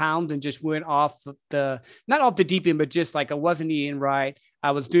 10 pounds and just went not off the deep end, but just I wasn't eating right.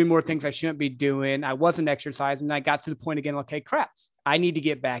 I was doing more things I shouldn't be doing. I wasn't exercising. I got to the point again, okay, crap, I need to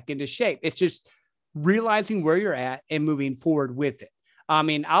get back into shape. It's just realizing where you're at and moving forward with it. I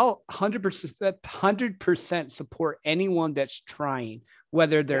mean, I'll 100% support anyone that's trying,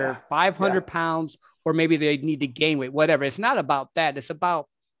 whether they're 500 pounds or maybe they need to gain weight, whatever. It's not about that. It's about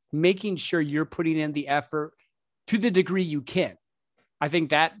making sure you're putting in the effort to the degree you can. I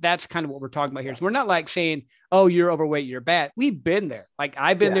think that's kind of what we're talking about here. So we're not like saying, oh, you're overweight, you're bad. We've been there. Like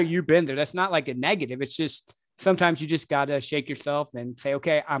I've been there, you've been there. That's not like a negative. It's just sometimes you just got to shake yourself and say,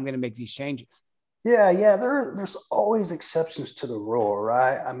 okay, I'm going to make these changes. Yeah. There's always exceptions to the rule,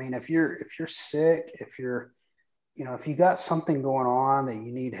 right? I mean, if you're sick, if you got something going on that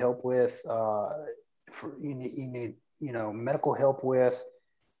you need help with, you need, medical help with,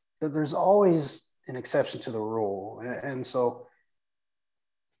 there's always an exception to the rule. And so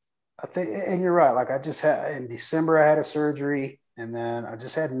I think, and you're right. Like I just had in December, I had a surgery, and then I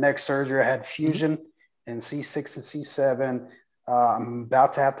just had neck surgery. I had fusion in C6 and C7. I'm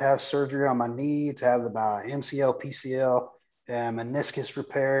about to have surgery on my knee to have my MCL, PCL, and meniscus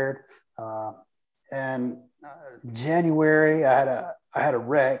repaired. And January, I had a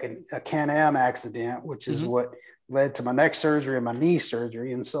wreck and a Can-Am accident, which is what led to my neck surgery and my knee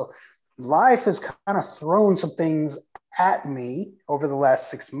surgery. And so life has kind of thrown some things at me over the last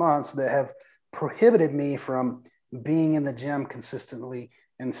 6 months that have prohibited me from being in the gym consistently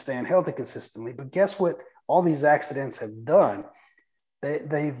and staying healthy consistently. But guess what? All these accidents have done.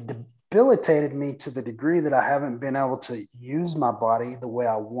 They've debilitated me to the degree that I haven't been able to use my body the way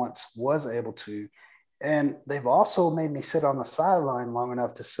I once was able to. And they've also made me sit on the sideline long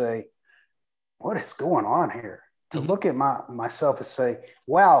enough to say, what is going on here? To look at myself and say,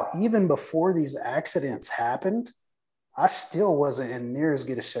 wow, even before these accidents happened, I still wasn't in near as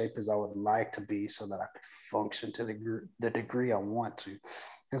good a shape as I would like to be so that I could function to the degree I want to.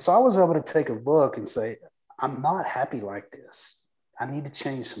 And so I was able to take a look and say, I'm not happy like this. I need to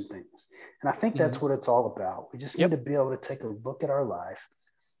change some things. And I think that's what it's all about. We just need to be able to take a look at our life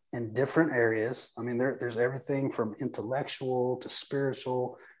in different areas. I mean, there's everything from intellectual to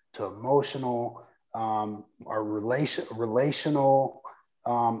spiritual to emotional, our relational.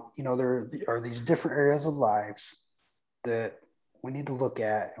 There are these different areas of lives that we need to look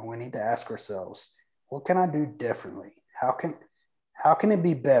at, and we need to ask ourselves, what can I do differently? How can it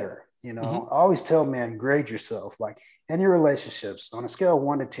be better? I always tell men, grade yourself, like in your relationships on a scale of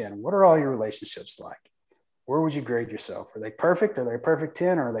 1 to 10. What are all your relationships like? Where would you grade yourself? Are they perfect? Are they a perfect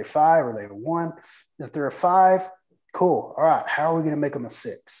 10? Or are they 5? Are they a 1? If they're a 5, cool. All right. How are we going to make them a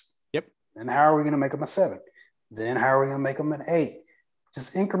 6? Yep. And how are we going to make them a 7? Then how are we going to make them an 8?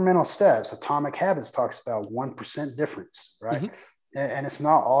 Just incremental steps. Atomic Habits talks about 1% difference, right? And it's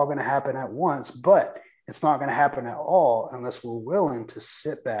not all going to happen at once, but it's not going to happen at all unless we're willing to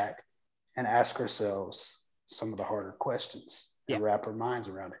sit back and ask ourselves some of the harder questions and wrap our minds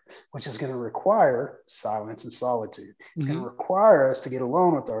around it, which is going to require silence and solitude. It's going to require us to get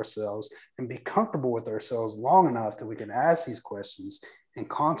alone with ourselves and be comfortable with ourselves long enough that we can ask these questions and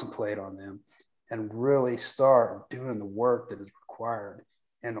contemplate on them and really start doing the work that is required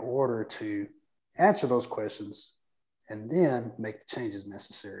in order to answer those questions and then make the changes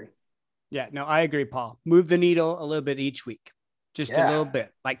necessary. Yeah, no, I agree, Paul. Move the needle a little bit each week, just a little bit,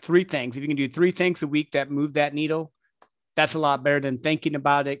 like 3 things. If you can do 3 things a week that move that needle, that's a lot better than thinking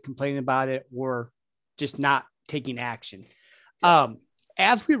about it, complaining about it, or just not taking action.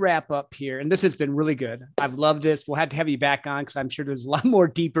 As we wrap up here, and this has been really good. I've loved this. We'll have to have you back on because I'm sure there's a lot more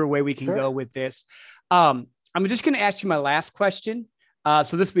deeper way we can go with this. I'm just going to ask you my last question.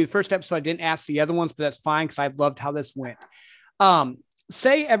 So this will be the first episode. I didn't ask the other ones, but that's fine because I've loved how this went.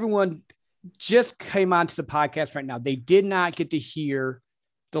 Say everyone just came onto the podcast right now. They did not get to hear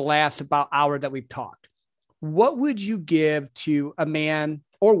the last about hour that we've talked. What would you give to a man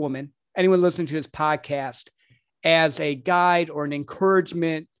or woman, anyone listening to this podcast, as a guide or an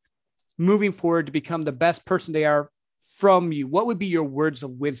encouragement moving forward to become the best person they are from you? What would be your words of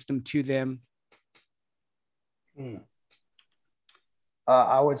wisdom to them?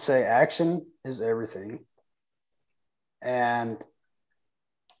 I would say action is everything. And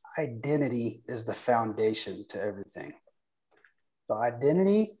identity is the foundation to everything. So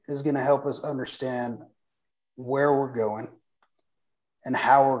identity is going to help us understand where we're going and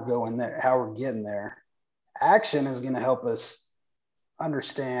how we're going there, how we're getting there. Action is going to help us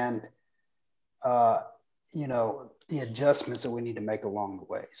understand, the adjustments that we need to make along the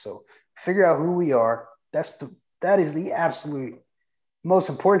way. So figure out who we are. That is the absolute most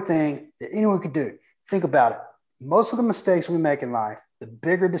important thing that anyone could do. Think about it. Most of the mistakes we make in life, the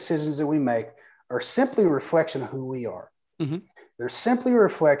bigger decisions that we make, are simply a reflection of who we are. They're simply a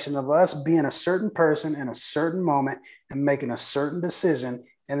reflection of us being a certain person in a certain moment and making a certain decision.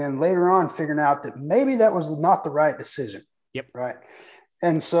 And then later on figuring out that maybe that was not the right decision. Right.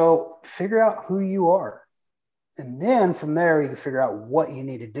 And so figure out who you are. And then from there, you can figure out what you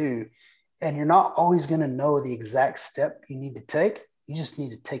need to do. And you're not always going to know the exact step you need to take. You just need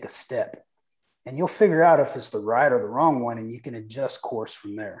to take a step. and you'll figure out if it's the right or the wrong one, and you can adjust course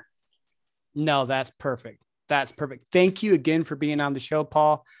from there. No, that's perfect. That's perfect. Thank you again for being on the show,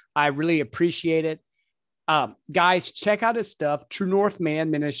 Paul. I really appreciate it. Guys, check out his stuff. True North Man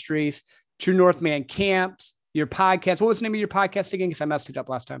Ministries, True North Man Camps, your podcast. What was the name of your podcast again? Because I messed it up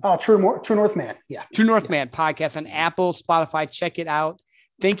last time. True North Man. Yeah. True North Man podcast on Apple, Spotify. Check it out.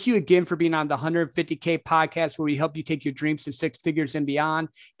 Thank you again for being on the 150K podcast, where we help you take your dreams to six figures and beyond.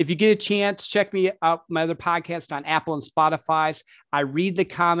 If you get a chance, check me out, my other podcast on Apple and Spotify. I read the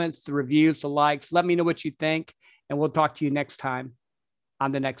comments, the reviews, the likes. Let me know what you think, and we'll talk to you next time on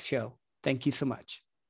the next show. Thank you so much.